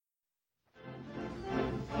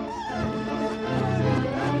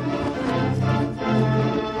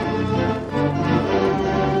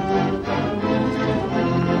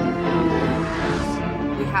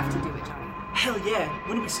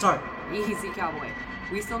start? Easy, cowboy.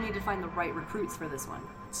 We still need to find the right recruits for this one.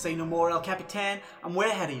 Say no more, El Capitan. I'm way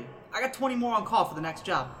ahead of you. I got 20 more on call for the next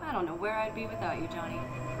job. I don't know where I'd be without you, Johnny.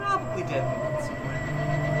 Probably dead somewhere.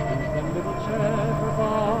 The little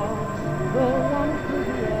chatterbox, the one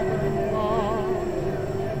pretty avenue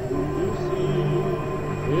you see,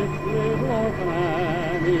 it's little orphan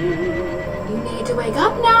Annie. You need to wake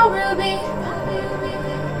up now, Ruby.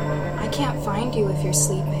 I can't find you if you're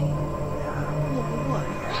sleeping. What?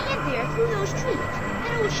 Ahead there, through those trees.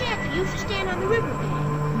 That old shack that used to stand on the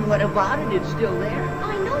riverbank. What about it? It's still there.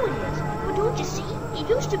 I know it is, but don't you see? It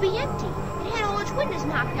used to be empty. It had all its windows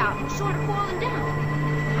knocked out and sort of fallen down.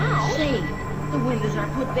 Now... Say, the windows are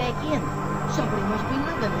put back in. Somebody must be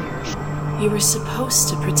living there. You were supposed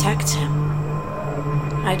to protect him.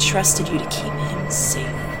 I trusted you to keep him safe.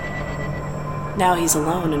 Now he's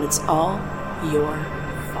alone and it's all your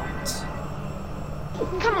fault.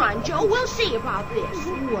 Come on, Joe, we'll see about this.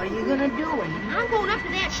 What are you gonna do, Annie? I'm going up to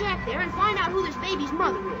that shack there and find out who this baby's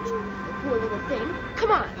mother is. The poor little thing.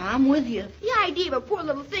 Come on. I'm with you. The idea of a poor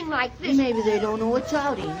little thing like this. Maybe they don't know it's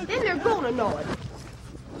out, Annie. Then they're gonna know it.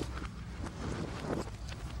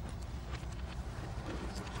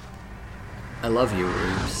 I love you,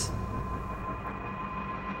 Rubes.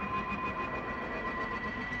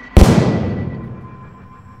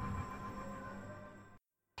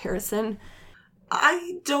 Harrison?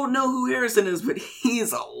 I don't know who Harrison is, but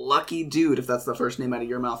he's a lucky dude if that's the first name out of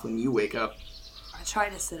your mouth when you wake up. I try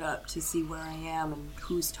to sit up to see where I am and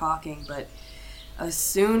who's talking, but as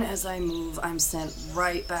soon as I move, I'm sent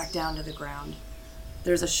right back down to the ground.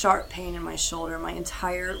 There's a sharp pain in my shoulder. My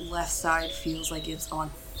entire left side feels like it's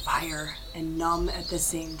on fire and numb at the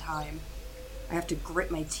same time. I have to grit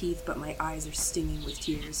my teeth, but my eyes are stinging with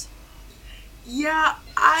tears. Yeah,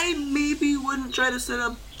 I maybe wouldn't try to sit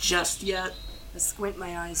up just yet. I squint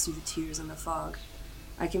my eyes through the tears and the fog.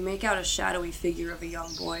 I can make out a shadowy figure of a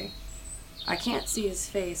young boy. I can't see his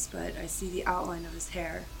face, but I see the outline of his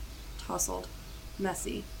hair. Tousled.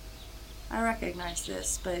 Messy. I recognize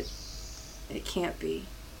this, but it can't be.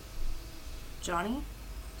 Johnny?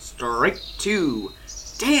 Strike two.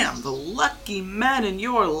 Damn, the lucky man in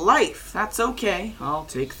your life. That's okay. I'll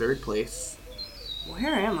take third place.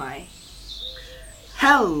 Where am I?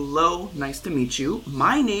 Hello, nice to meet you.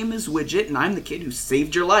 My name is Widget, and I'm the kid who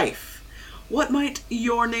saved your life. What might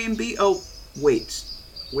your name be? Oh, wait.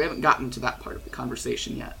 We haven't gotten to that part of the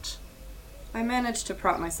conversation yet. I managed to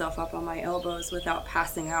prop myself up on my elbows without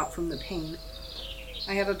passing out from the pain.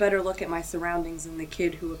 I have a better look at my surroundings than the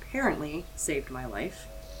kid who apparently saved my life.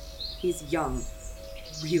 He's young.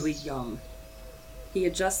 Really young. He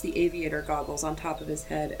adjusts the aviator goggles on top of his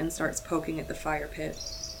head and starts poking at the fire pit.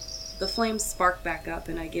 The flames spark back up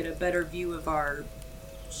and I get a better view of our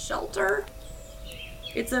shelter.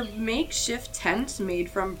 It's a makeshift tent made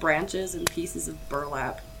from branches and pieces of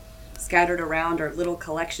burlap. Scattered around are little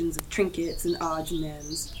collections of trinkets and odds and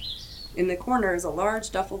ends. In the corner is a large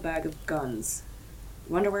duffel bag of guns.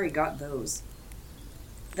 Wonder where he got those.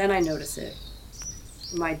 Then I notice it.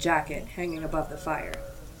 My jacket hanging above the fire.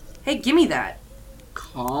 Hey, gimme that!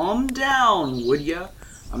 Calm down, would ya?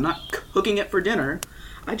 I'm not cooking it for dinner.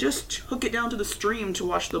 I just took it down to the stream to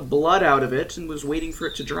wash the blood out of it and was waiting for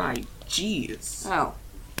it to dry. Jeez. Oh.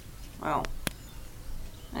 Well.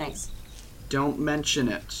 Thanks. Don't mention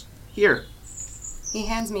it. Here. He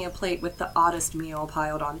hands me a plate with the oddest meal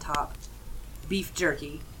piled on top. Beef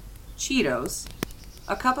jerky, Cheetos,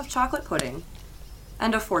 a cup of chocolate pudding,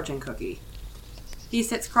 and a fortune cookie. He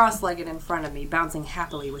sits cross-legged in front of me, bouncing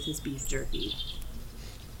happily with his beef jerky.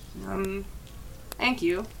 Thank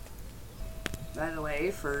you. By the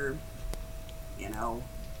way, for,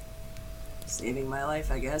 saving my life,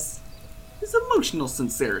 I guess. Is emotional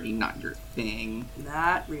sincerity not your thing?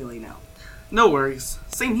 Not really, no. No worries.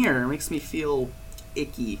 Same here. It makes me feel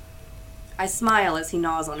icky. I smile as he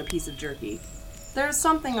gnaws on a piece of jerky. There's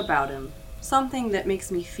something about him. Something that makes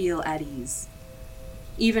me feel at ease.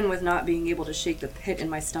 Even with not being able to shake the pit in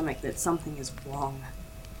my stomach that something is wrong.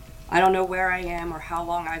 I don't know where I am or how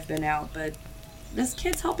long I've been out, but this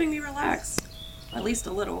kid's helping me relax. At least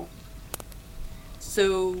a little.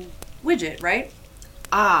 So, Widget, right?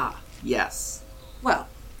 Ah, yes. Well,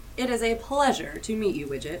 it is a pleasure to meet you,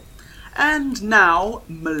 Widget. And now,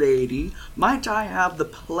 milady, might I have the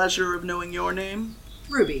pleasure of knowing your name?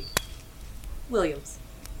 Ruby. Williams.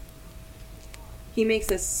 He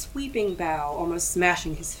makes a sweeping bow, almost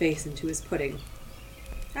smashing his face into his pudding.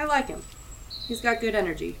 I like him. He's got good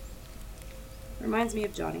energy. Reminds me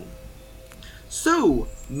of Johnny. So,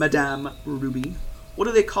 Madame Ruby, what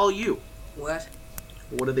do they call you? What?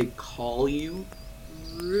 What do they call you?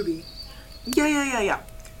 Ruby. Yeah.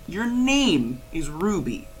 Your name is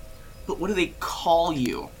Ruby. But what do they call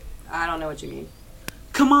you? I don't know what you mean.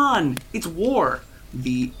 Come on, it's war.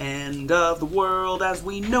 The end of the world as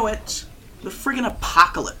we know it. The friggin'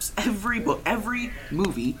 apocalypse. Every book, every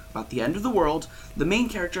movie about the end of the world, the main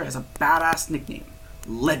character has a badass nickname.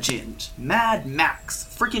 Legend, Mad Max,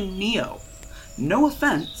 friggin' Neo. No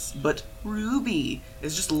offense, but Ruby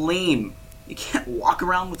is just lame. You can't walk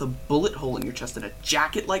around with a bullet hole in your chest and a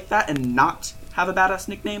jacket like that and not have a badass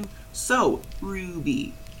nickname. So,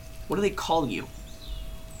 Ruby, what do they call you?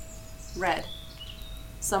 Red.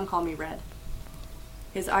 Some call me Red.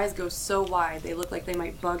 His eyes go so wide they look like they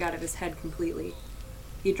might bug out of his head completely.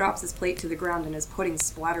 He drops his plate to the ground and his pudding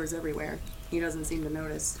splatters everywhere. He doesn't seem to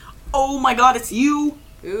notice. Oh my god, it's you!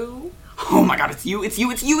 Ooh. Oh my god, it's you, it's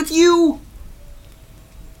you, it's you, it's you!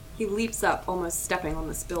 He leaps up, almost stepping on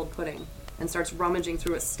the spilled pudding, and starts rummaging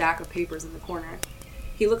through a stack of papers in the corner.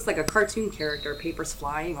 He looks like a cartoon character, papers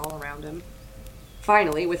flying all around him.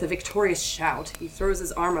 Finally, with a victorious shout, he throws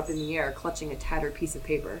his arm up in the air, clutching a tattered piece of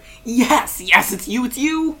paper. Yes, yes, it's you, it's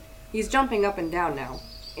you! He's jumping up and down now.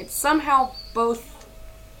 It's somehow both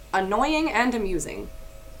annoying and amusing.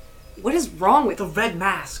 What is wrong with The red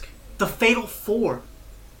mask. The Fatal Four.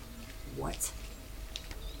 What?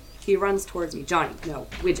 He runs towards me. Johnny, no,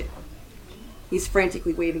 Widget. He's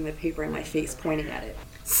frantically waving the paper in my face, pointing at it.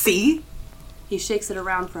 See? He shakes it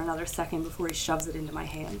around for another second before he shoves it into my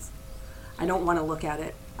hands. I don't want to look at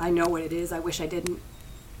it. I know what it is. I wish I didn't.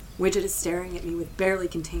 Widget is staring at me with barely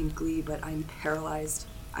contained glee, but I'm paralyzed.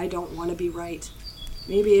 I don't want to be right.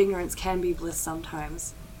 Maybe ignorance can be bliss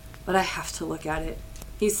sometimes, but I have to look at it.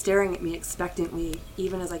 He's staring at me expectantly,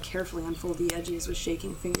 even as I carefully unfold the edges with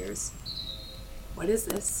shaking fingers. What is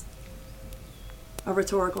this? A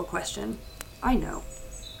rhetorical question. I know.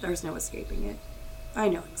 There's no escaping it. I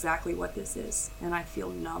know exactly what this is, and I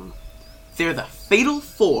feel numb. They're the Fatal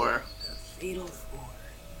Four. The Fatal Four.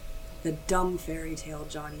 The dumb fairy tale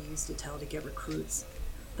Johnny used to tell to get recruits.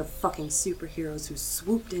 The fucking superheroes who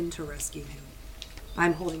swooped in to rescue him.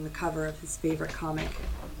 I'm holding the cover of his favorite comic.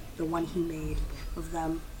 The one he made. Of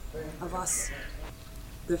them. Of us.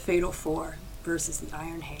 The Fatal Four versus the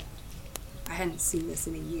Iron Hand. I hadn't seen this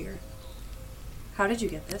in a year. How did you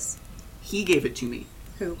get this? He gave it to me.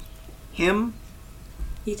 Who? Him?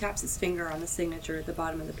 He taps his finger on the signature at the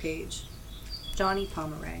bottom of the page. Johnny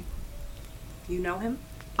Pomeray. You know him?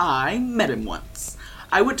 I met him once.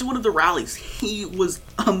 I went to one of the rallies. He was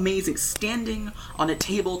amazing, standing on a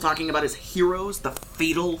table talking about his heroes, the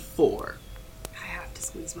Fatal Four. I have to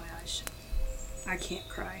squeeze my eyes shut. I can't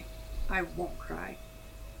cry. I won't cry.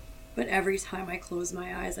 But every time I close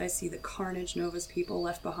my eyes, I see the carnage Nova's people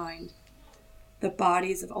left behind. The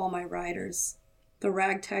bodies of all my riders. The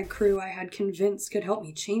ragtag crew I had convinced could help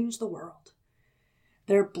me change the world.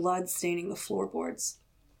 Their blood staining the floorboards.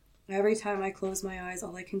 Every time I close my eyes,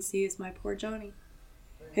 all I can see is my poor Johnny.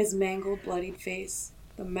 His mangled, bloodied face,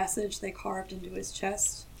 the message they carved into his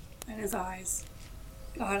chest, and his eyes.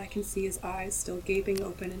 God, I can see his eyes still gaping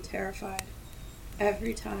open and terrified.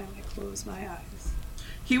 Every time I close my eyes.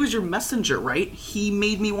 He was your messenger, right? He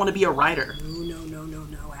made me want to be a rider.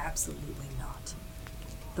 No, absolutely not.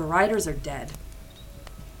 The riders are dead.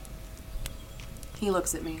 He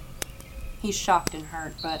looks at me. He's shocked and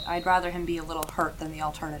hurt, but I'd rather him be a little hurt than the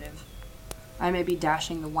alternative. I may be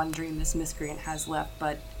dashing the one dream this miscreant has left,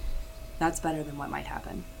 but that's better than what might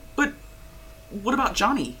happen. But what about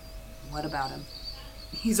Johnny? What about him?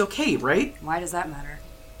 He's okay, right? Why does that matter?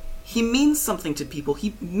 He means something to people.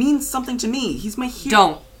 He means something to me. He's my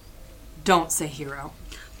hero. Don't say hero.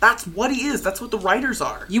 That's what he is. That's what the writers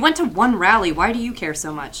are. You went to one rally. Why do you care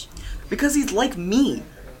so much? Because he's like me.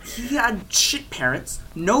 He had shit parents,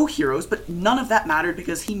 no heroes, but none of that mattered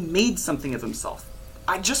because he made something of himself.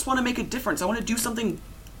 I just want to make a difference. I want to do something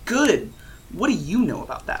good. What do you know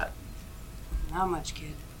about that? Not much,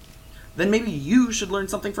 kid. Then maybe you should learn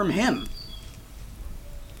something from him.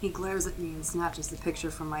 He glares at me and snatches the picture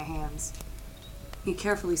from my hands. He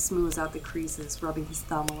carefully smooths out the creases, rubbing his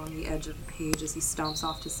thumb along the edge of the page as he stomps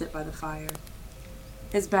off to sit by the fire.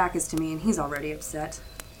 His back is to me and he's already upset.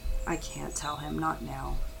 I can't tell him, not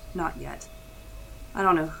now. Not yet. I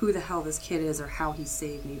don't know who the hell this kid is or how he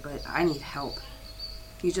saved me, but I need help.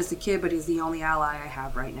 He's just a kid, but he's the only ally I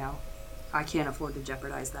have right now. I can't afford to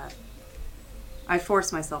jeopardize that. I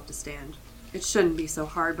force myself to stand. It shouldn't be so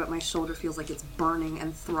hard, but my shoulder feels like it's burning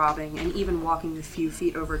and throbbing, and even walking the few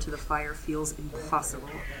feet over to the fire feels impossible.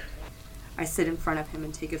 I sit in front of him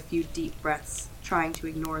and take a few deep breaths, trying to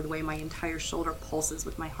ignore the way my entire shoulder pulses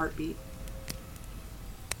with my heartbeat.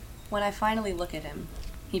 When I finally look at him,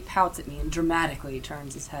 he pouts at me and dramatically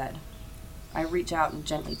turns his head. I reach out and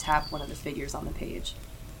gently tap one of the figures on the page.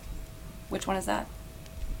 Which one is that?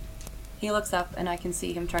 He looks up and I can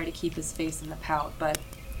see him try to keep his face in the pout, but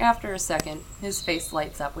after a second, his face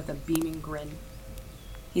lights up with a beaming grin.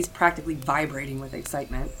 He's practically vibrating with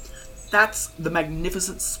excitement. That's the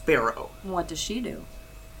Magnificent Sparrow. What does she do?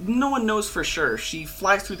 No one knows for sure. She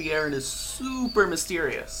flies through the air and is super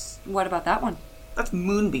mysterious. What about that one? That's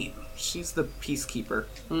Moonbeam. She's the peacekeeper.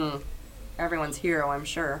 Everyone's hero, I'm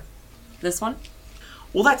sure. This one?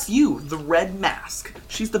 Well, that's you, the Red Mask.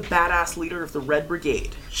 She's the badass leader of the Red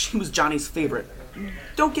Brigade. She was Johnny's favorite.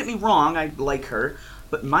 Don't get me wrong, I like her,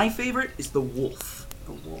 but my favorite is the Wolf.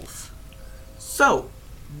 The Wolf. So,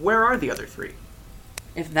 where are the other three?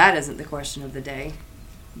 If that isn't the question of the day.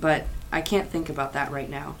 But I can't think about that right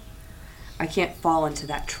now. I can't fall into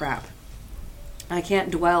that trap. I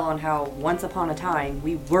can't dwell on how, once upon a time,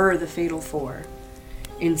 we were the Fatal Four.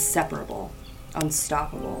 Inseparable.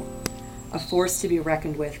 Unstoppable. A force to be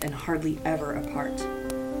reckoned with and hardly ever apart.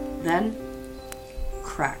 Then,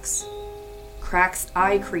 cracks. Cracks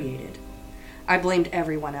I created. I blamed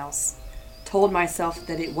everyone else. Told myself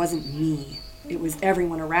that it wasn't me. It was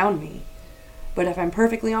everyone around me. But if I'm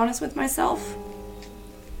perfectly honest with myself,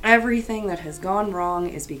 everything that has gone wrong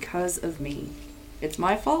is because of me. It's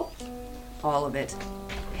my fault. All of it.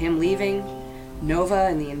 Him leaving, Nova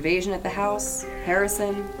and the invasion at the house,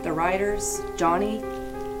 Harrison, the Riders, Johnny.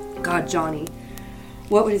 God, Johnny.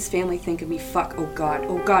 What would his family think of me? Fuck. Oh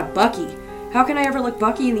God, Bucky. How can I ever look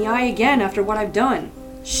Bucky in the eye again after what I've done?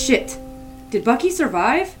 Shit. Did Bucky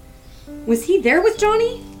survive? Was he there with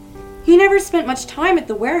Johnny? He never spent much time at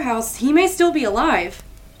the warehouse. He may still be alive.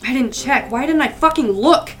 I didn't check. Why didn't I fucking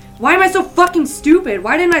look? Why am I so fucking stupid?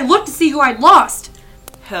 Why didn't I look to see who I'd lost?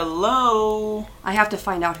 Hello? I have to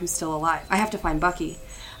find out who's still alive. I have to find Bucky.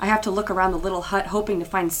 I have to look around the little hut hoping to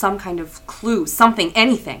find some kind of clue, something,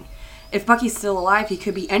 anything. If Bucky's still alive, he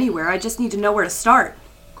could be anywhere. I just need to know where to start.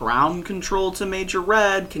 Ground control to Major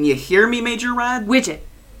Red. Can you hear me, Major Red? Widget,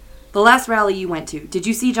 the last rally you went to, did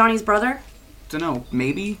you see Johnny's brother? Dunno,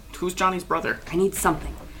 maybe? Who's Johnny's brother? I need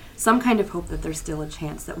something. Some kind of hope that there's still a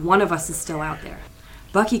chance that one of us is still out there.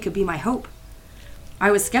 Bucky could be my hope.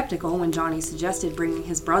 I was skeptical when Johnny suggested bringing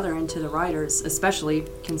his brother into the Riders, especially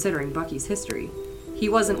considering Bucky's history. He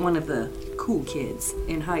wasn't one of the cool kids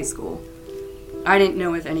in high school. I didn't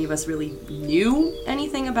know if any of us really knew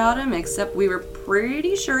anything about him, except we were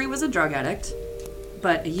pretty sure he was a drug addict.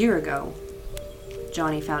 But a year ago,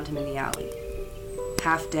 Johnny found him in the alley,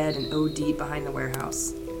 half dead and OD'd behind the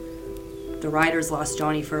warehouse. The Riders lost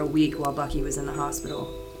Johnny for a week while Bucky was in the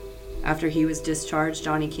hospital. After he was discharged,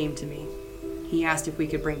 Johnny came to me. He asked if we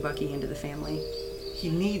could bring Bucky into the family. He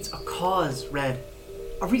needs a cause, Red.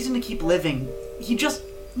 A reason to keep living. He just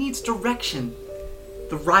needs direction.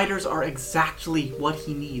 The Riders are exactly what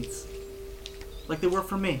he needs. Like they were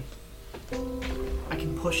for me. I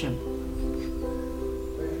can push him.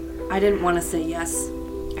 I didn't want to say yes.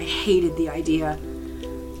 I hated the idea.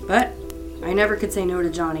 But I never could say no to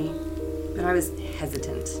Johnny. But I was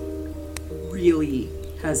hesitant. Really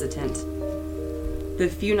hesitant. The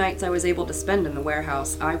few nights I was able to spend in the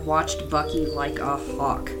warehouse, I watched Bucky like a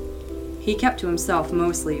hawk. He kept to himself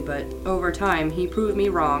mostly, but over time he proved me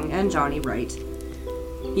wrong and Johnny right.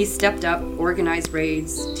 He stepped up, organized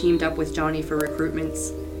raids, teamed up with Johnny for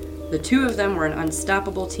recruitments. The two of them were an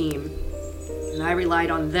unstoppable team, and I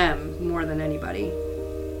relied on them more than anybody.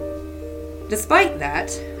 Despite that,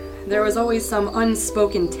 there was always some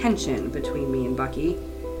unspoken tension between me and Bucky.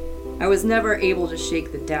 I was never able to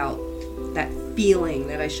shake the doubt, that feeling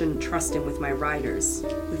that I shouldn't trust him with my Riders,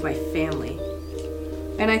 with my family.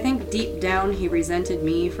 And I think deep down he resented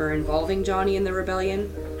me for involving Johnny in the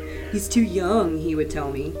rebellion. He's too young, he would tell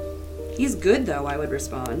me. He's good, though, I would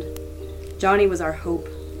respond. Johnny was our hope,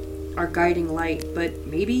 our guiding light, but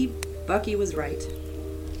maybe Bucky was right.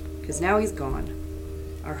 'Cause now he's gone.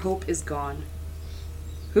 Our hope is gone.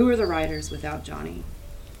 Who are the Riders without Johnny?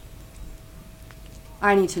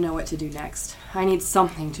 I need to know what to do next. I need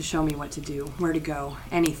something to show me what to do, where to go,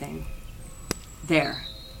 anything. There.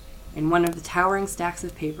 In one of the towering stacks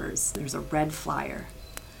of papers, there's a red flyer.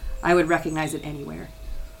 I would recognize it anywhere.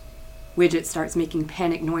 Widget starts making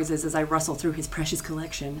panic noises as I rustle through his precious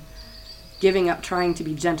collection. Giving up trying to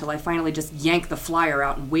be gentle, I finally just yank the flyer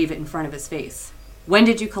out and wave it in front of his face. When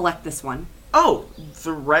did you collect this one? Oh,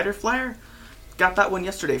 the Rider flyer? Got that one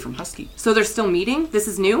yesterday from Husky. So they're still meeting? This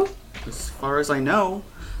is new? As far as I know.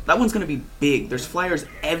 That one's gonna be big. There's flyers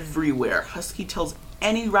everywhere. Husky tells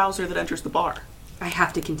any rouser that enters the bar. I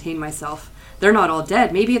have to contain myself. They're not all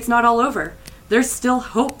dead. Maybe it's not all over. There's still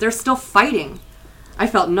hope. They're still fighting. I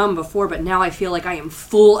felt numb before, but now I feel like I am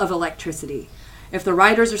full of electricity. If the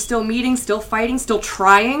Riders are still meeting, still fighting, still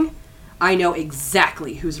trying, I know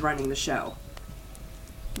exactly who's running the show.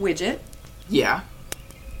 Widget, Yeah.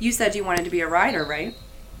 You said you wanted to be a rider, right?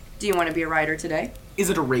 Do you want to be a rider today? Is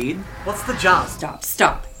it a raid? What's the job?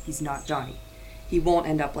 Stop. He's not Johnny. He won't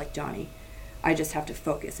end up like Johnny. I just have to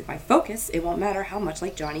focus. If I focus, it won't matter how much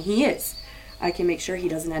like Johnny he is. I can make sure he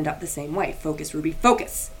doesn't end up the same way. Focus, Ruby,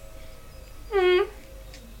 focus!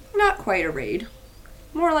 Not quite a raid.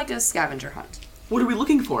 More like a scavenger hunt. What are we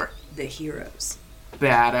looking for? The heroes.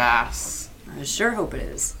 Badass. I sure hope it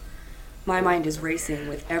is. My mind is racing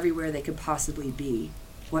with everywhere they could possibly be.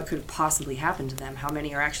 What could have possibly happened to them? How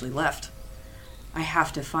many are actually left? I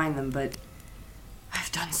have to find them, but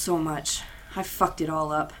I've done so much. I've fucked it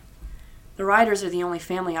all up. The Riders are the only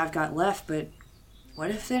family I've got left, but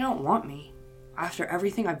what if they don't want me? After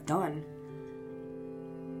everything I've done.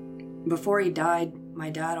 Before he died, my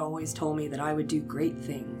dad always told me that I would do great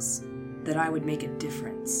things, that I would make a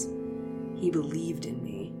difference. He believed in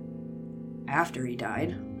me. After he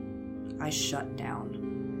died, I shut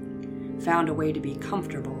down. Found a way to be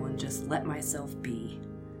comfortable and just let myself be.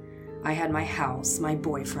 I had my house, my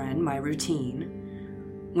boyfriend, my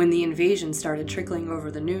routine. When the invasion started trickling over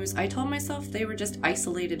the news, I told myself they were just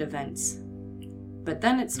isolated events. But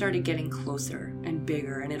then it started getting closer and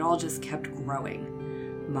bigger, and it all just kept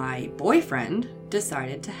growing. My boyfriend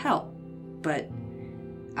decided to help, but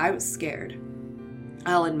I was scared.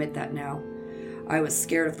 I'll admit that now. I was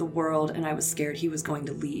scared of the world, and I was scared he was going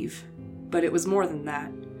to leave. But it was more than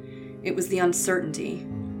that. It was the uncertainty.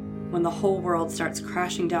 When the whole world starts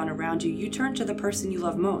crashing down around you, you turn to the person you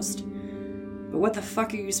love most. But what the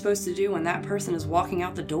fuck are you supposed to do when that person is walking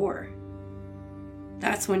out the door?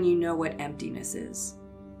 That's when you know what emptiness is.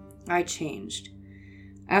 I changed.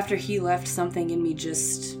 After he left, something in me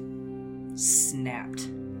just snapped.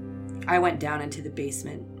 I went down into the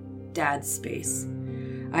basement, Dad's space.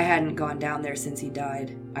 I hadn't gone down there since he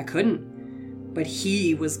died. I couldn't. But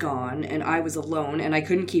he was gone, and I was alone, and I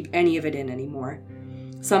couldn't keep any of it in anymore.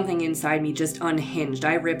 Something inside me just unhinged.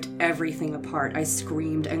 I ripped everything apart. I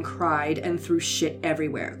screamed and cried and threw shit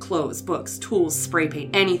everywhere. Clothes, books, tools, spray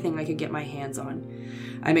paint, anything I could get my hands on.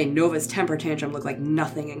 I made Nova's temper tantrum look like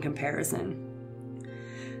nothing in comparison.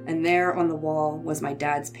 And there on the wall was my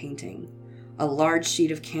dad's painting. A large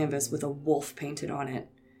sheet of canvas with a wolf painted on it.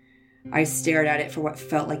 I stared at it for what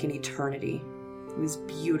felt like an eternity. It was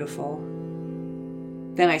beautiful.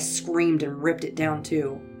 Then I screamed and ripped it down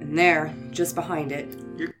too. And there, just behind it...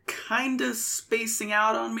 You're kinda spacing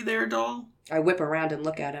out on me there, doll. I whip around and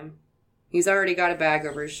look at him. He's already got a bag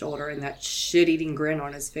over his shoulder and that shit-eating grin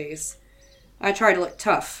on his face. I try to look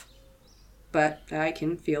tough, but I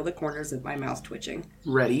can feel the corners of my mouth twitching.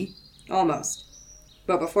 Ready? Almost.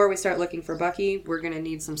 But before we start looking for Bucky, we're gonna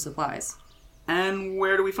need some supplies. And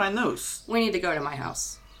where do we find those? We need to go to my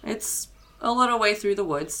house. It's a little way through the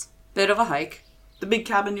woods. Bit of a hike. The big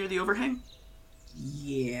cabin near the overhang?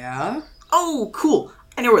 Yeah? Oh, cool.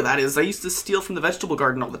 I know where that is. I used to steal from the vegetable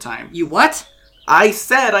garden all the time. You what? I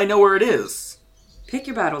said I know where it is. Pick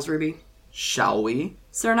your battles, Ruby. Shall we?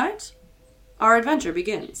 Sir Knight, our adventure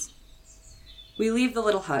begins. We leave the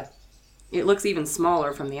little hut. It looks even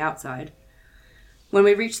smaller from the outside. When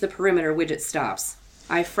we reach the perimeter, Widget stops.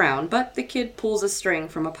 I frown, but the kid pulls a string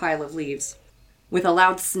from a pile of leaves. With a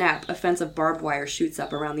loud snap, a fence of barbed wire shoots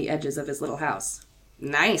up around the edges of his little house.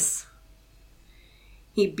 Nice!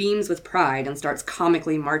 He beams with pride and starts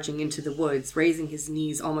comically marching into the woods, raising his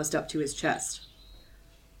knees almost up to his chest.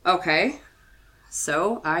 Okay,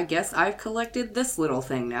 so I guess I've collected this little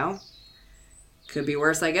thing now. Could be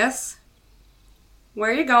worse, I guess. Where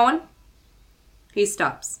are you going? He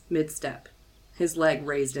stops, mid-step, his leg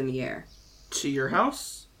raised in the air. To your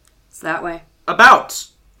house? It's that way. About!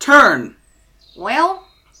 Turn! Well,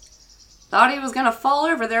 thought he was gonna fall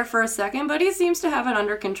over there for a second, but he seems to have it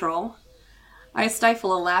under control. I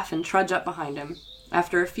stifle a laugh and trudge up behind him.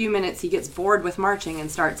 After a few minutes, he gets bored with marching and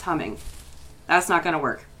starts humming. That's not gonna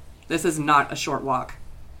work. This is not a short walk.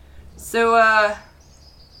 So,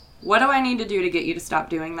 what do I need to do to get you to stop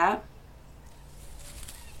doing that?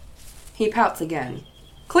 He pouts again.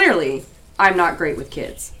 Clearly, I'm not great with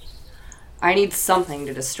kids. I need something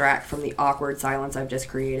to distract from the awkward silence I've just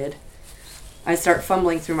created. I start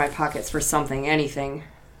fumbling through my pockets for something, anything.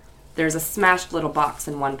 There's a smashed little box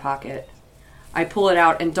in one pocket. I pull it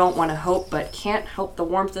out and don't want to hope, but can't help the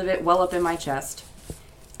warmth of it well up in my chest.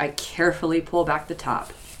 I carefully pull back the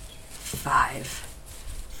top. 5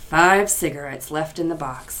 cigarettes left in the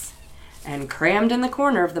box. And crammed in the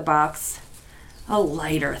corner of the box, a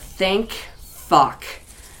lighter, thank fuck.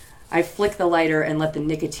 I flick the lighter and let the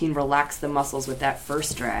nicotine relax the muscles with that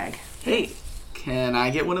first drag. Hey, can I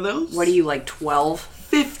get one of those? What are you, like 12?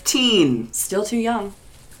 15! Still too young.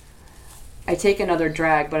 I take another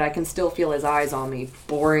drag, but I can still feel his eyes on me,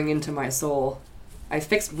 boring into my soul. I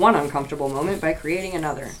fixed one uncomfortable moment by creating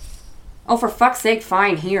another. Oh, for fuck's sake,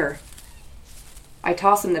 fine, here. I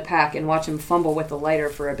toss him the pack and watch him fumble with the lighter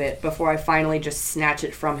for a bit before I finally just snatch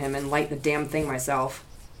it from him and light the damn thing myself.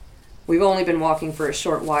 We've only been walking for a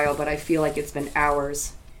short while, but I feel like it's been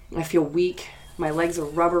hours. I feel weak, my legs are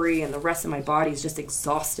rubbery, and the rest of my body's just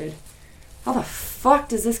exhausted. How the fuck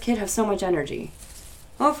does this kid have so much energy?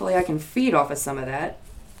 Hopefully I can feed off of some of that.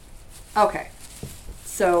 Okay.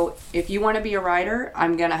 So, if you want to be a rider,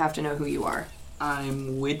 I'm gonna have to know who you are.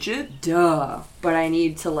 I'm Widget? Duh. But I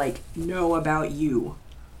need to, know about you.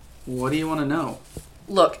 What do you want to know?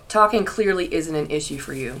 Look, talking clearly isn't an issue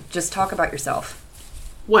for you. Just talk about yourself.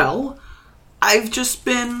 Well, I've just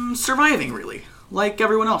been surviving, really. Like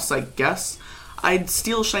everyone else, I guess. I'd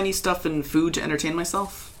steal shiny stuff and food to entertain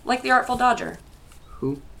myself. Like the Artful Dodger.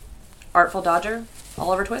 Who? Artful Dodger?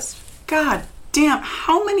 Oliver Twist? God damn,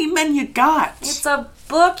 how many men you got? It's a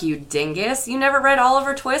book, you dingus. You never read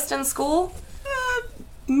Oliver Twist in school?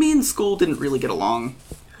 Me and school didn't really get along.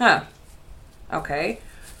 Huh. Okay.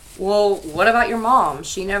 Well, what about your mom?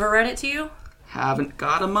 She never read it to you? Haven't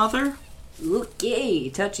got a mother? Okay,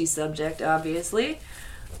 touchy subject, obviously.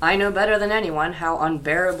 I know better than anyone how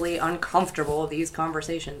unbearably uncomfortable these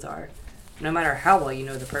conversations are, no matter how well you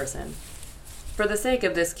know the person. For the sake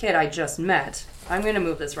of this kid I just met, I'm going to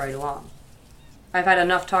move this right along. I've had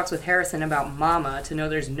enough talks with Harrison about Mama to know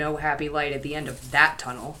there's no happy light at the end of that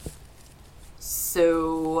tunnel.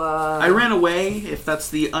 So, I ran away, if that's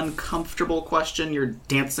the uncomfortable question you're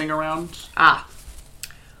dancing around. Ah.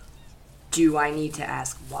 Do I need to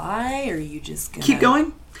ask why, or are you just gonna... Keep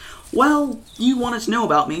going? Well, you wanted to know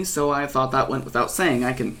about me, so I thought that went without saying.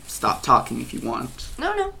 I can stop talking if you want.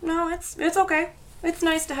 No, it's okay. It's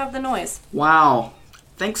nice to have the noise. Wow.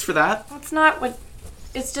 Thanks for that. It's not what...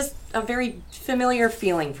 It's just a very familiar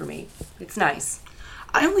feeling for me. It's nice.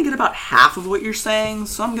 I only get about half of what you're saying,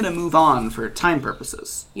 so I'm gonna move on for time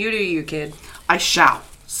purposes. You do you, kid. I shall.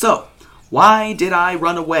 So, why did I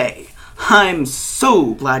run away? I'm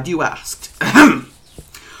so glad you asked.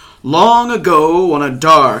 Long ago on a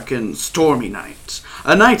dark and stormy night,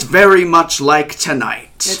 a night very much like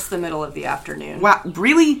tonight. It's the middle of the afternoon. Wow,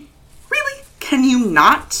 really? Really? Can you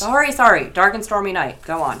not? Sorry. Dark and stormy night.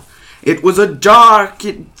 Go on. It was a dark...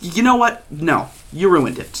 You know what? No, you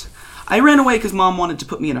ruined it. I ran away because Mom wanted to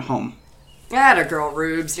put me in a home. Atta girl,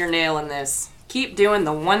 Rubes, you're nailing this. Keep doing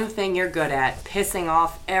the one thing you're good at, pissing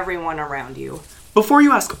off everyone around you. Before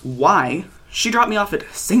you ask why, she dropped me off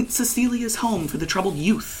at St. Cecilia's home for the troubled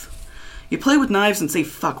youth. You play with knives and say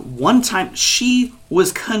fuck one time. She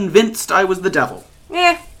was convinced I was the devil.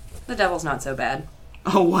 The devil's not so bad.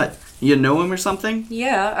 Oh, what? You know him or something?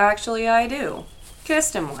 Yeah, actually I do.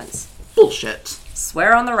 Kissed him once. Bullshit.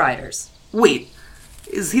 Swear on the riders. Wait,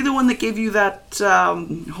 is he the one that gave you that,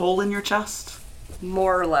 hole in your chest?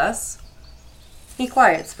 More or less. He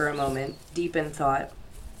quiets for a moment, deep in thought.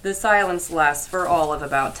 The silence lasts for all of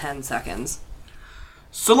about 10 seconds.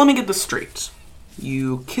 So let me get this straight.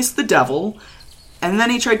 You kissed the devil, and then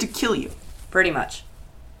he tried to kill you. Pretty much.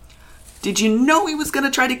 Did you know he was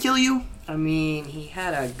gonna try to kill you? I mean, he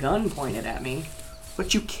had a gun pointed at me.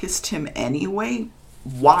 But you kissed him anyway?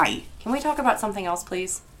 Why? Can we talk about something else,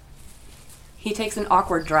 please? He takes an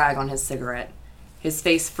awkward drag on his cigarette. His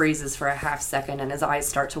face freezes for a half second and his eyes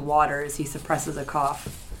start to water as he suppresses a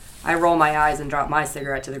cough. I roll my eyes and drop my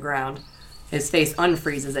cigarette to the ground. His face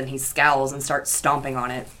unfreezes and he scowls and starts stomping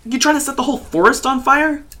on it. You trying to set the whole forest on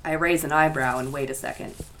fire? I raise an eyebrow and wait a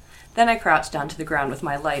second. Then I crouch down to the ground with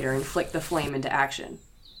my lighter and flick the flame into action.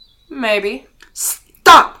 Maybe.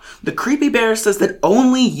 Stop! The creepy bear says that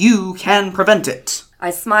only you can prevent it.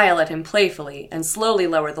 I smile at him playfully and slowly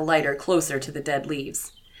lower the lighter closer to the dead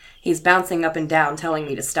leaves. He's bouncing up and down, telling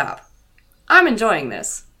me to stop. I'm enjoying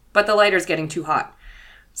this, but the lighter's getting too hot.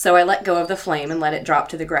 So I let go of the flame and let it drop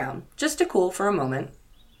to the ground, just to cool for a moment.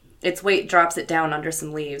 Its weight drops it down under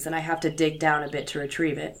some leaves, and I have to dig down a bit to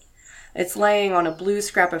retrieve it. It's laying on a blue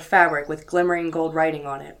scrap of fabric with glimmering gold writing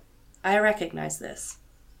on it. I recognize this.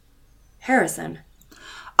 Harrison.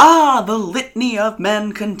 Ah, the litany of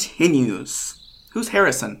men continues. Who's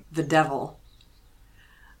Harrison? The devil.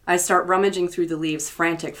 I start rummaging through the leaves,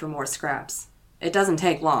 frantic for more scraps. It doesn't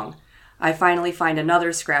take long. I finally find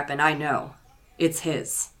another scrap, and I know. It's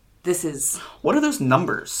his. This is... What are those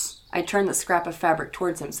numbers? I turn the scrap of fabric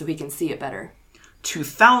towards him so he can see it better.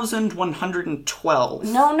 2,112.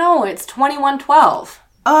 No, it's 2112.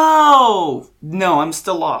 Oh! No, I'm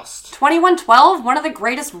still lost. 2112? One of the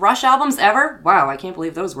greatest Rush albums ever? Wow, I can't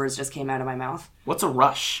believe those words just came out of my mouth. What's a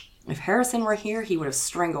rush? If Harrison were here, he would have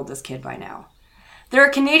strangled this kid by now. They're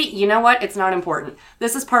a Canadian... You know what? It's not important.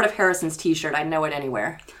 This is part of Harrison's t-shirt. I'd know it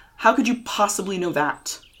anywhere. How could you possibly know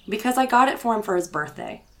that? Because I got it for him for his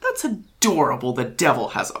birthday. That's adorable. The devil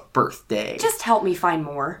has a birthday. Just help me find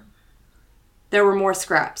more. There were more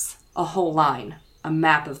scraps. A whole line. A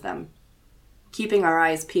map of them. Keeping our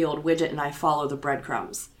eyes peeled, Widget and I follow the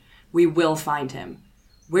breadcrumbs. We will find him.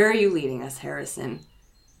 Where are you leading us, Harrison?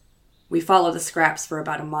 We follow the scraps for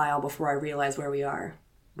about a mile before I realize where we are.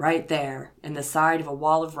 Right there, in the side of a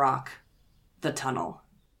wall of rock. The tunnel.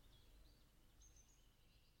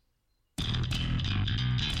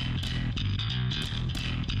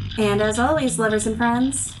 And as always, lovers and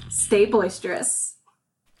friends, stay boisterous.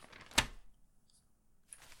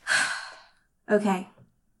 Okay,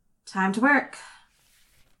 time to work.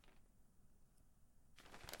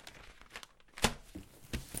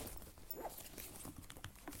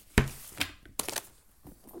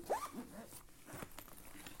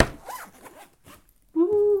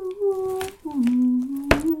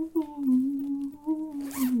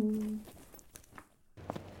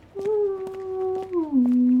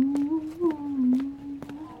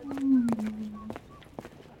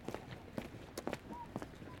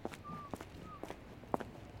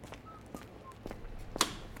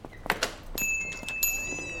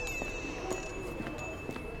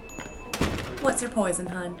 What's your poison,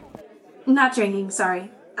 hun? Not drinking,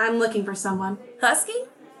 sorry. I'm looking for someone. Husky?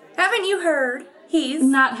 Haven't you heard? He's...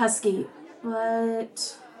 Not Husky,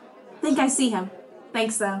 but... think I see him.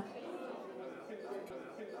 Thanks, though.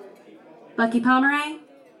 Bucky Pomeroy?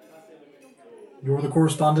 You're the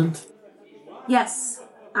correspondent? Yes,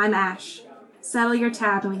 I'm Ash. Settle your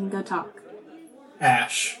tab and we can go talk.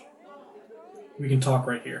 Ash. We can talk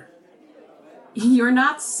right here. You're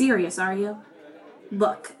not serious, are you?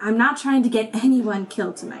 Look, I'm not trying to get anyone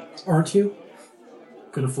killed tonight. Aren't you?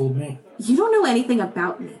 Could have fooled me. You don't know anything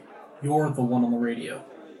about me. You're the one on the radio.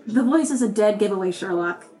 The voice is a dead giveaway,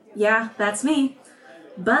 Sherlock. Yeah, that's me.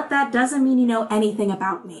 But that doesn't mean you know anything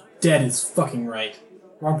about me. Dead is fucking right.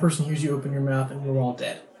 Wrong person hears you open your mouth and we're all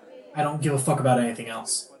dead. I don't give a fuck about anything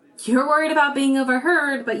else. You're worried about being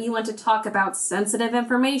overheard, but you want to talk about sensitive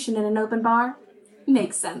information in an open bar?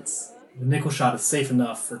 Makes sense. The nickel shot is safe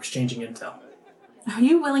enough for exchanging intel. Are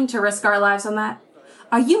you willing to risk our lives on that?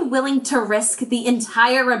 Are you willing to risk the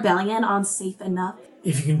entire rebellion on safe enough?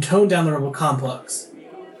 If you can tone down the rebel complex,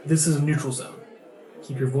 this is a neutral zone.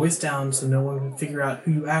 Keep your voice down so no one can figure out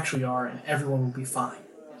who you actually are and everyone will be fine.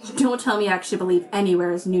 Don't tell me you actually believe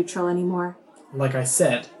anywhere is neutral anymore. Like I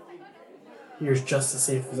said, here's just as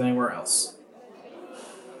safe as anywhere else.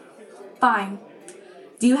 Fine.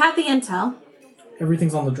 Do you have the intel?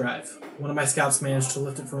 Everything's on the drive. One of my scouts managed to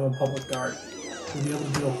lift it from a public guard. We'll be able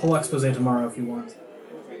to do a whole expose tomorrow if you want.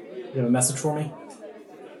 You have a message for me?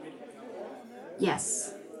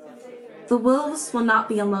 Yes. The wolves will not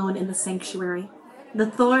be alone in the sanctuary. The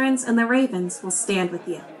thorns and the ravens will stand with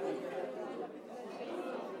you.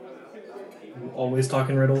 You always talk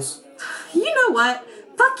in riddles? You know what?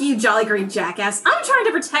 Fuck you, Jolly Green jackass. I'm trying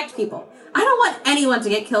to protect people. I don't want anyone to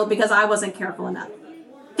get killed because I wasn't careful enough.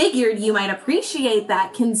 Figured you might appreciate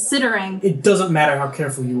that, considering... It doesn't matter how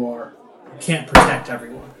careful you are. You can't protect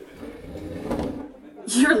everyone.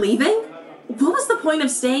 You're leaving? What was the point of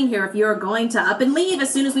staying here if you were going to up and leave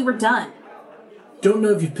as soon as we were done? Don't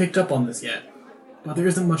know if you've picked up on this yet, but there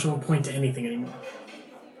isn't much of a point to anything anymore.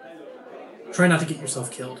 Try not to get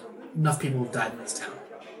yourself killed. Enough people have died in this town.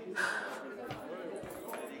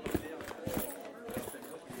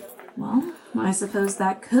 Well, I suppose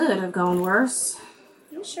that could have gone worse.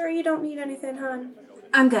 You sure you don't need anything, hon?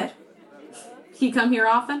 I'm good. You come here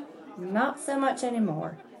often? Not so much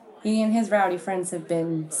anymore. He and his rowdy friends have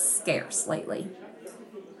been scarce lately.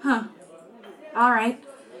 Huh. All right.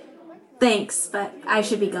 Thanks, but I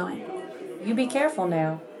should be going. You be careful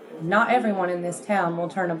now. Not everyone in this town will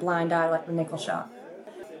turn a blind eye like the nickel shot.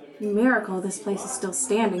 Miracle this place is still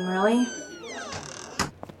standing, really. I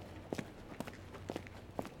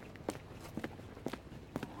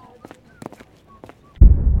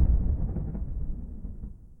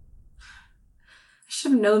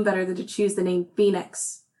should have known better than to choose the name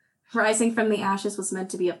Phoenix. Rising from the ashes was meant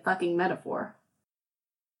to be a fucking metaphor.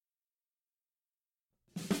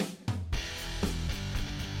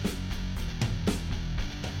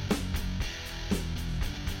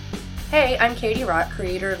 Hey, I'm Katie Rock,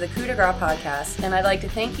 creator of the Coup de Grace podcast, and I'd like to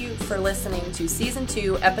thank you for listening to Season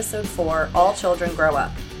 2, Episode 4, All Children Grow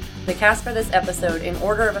Up. The cast for this episode, in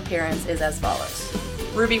order of appearance, is as follows.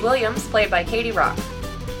 Ruby Williams, played by Katie Rock.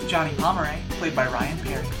 Johnny Pomeroy, played by Ryan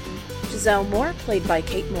Perry. Giselle Moore, played by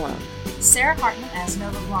Kate Malone. Sarah Hartman as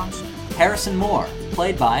Nova Blanche. Harrison Moore,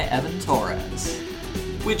 played by Evan Torres.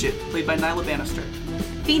 Widget, played by Nyla Bannister.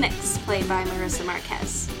 Phoenix, played by Marissa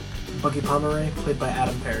Marquez. Buggy Pomeroy, played by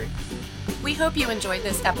Adam Perry. We hope you enjoyed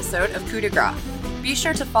this episode of Coup de Grace. Be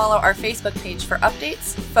sure to follow our Facebook page for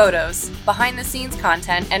updates, photos, behind-the-scenes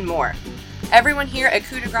content, and more. Everyone here at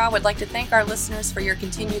Coup de Grace would like to thank our listeners for your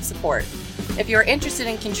continued support. If you're interested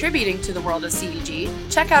in contributing to the world of CDG,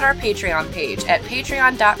 check out our Patreon page at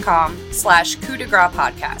patreon.com/Coup de Grace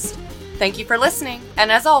podcast. Thank you for listening, and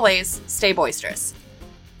as always, stay boisterous.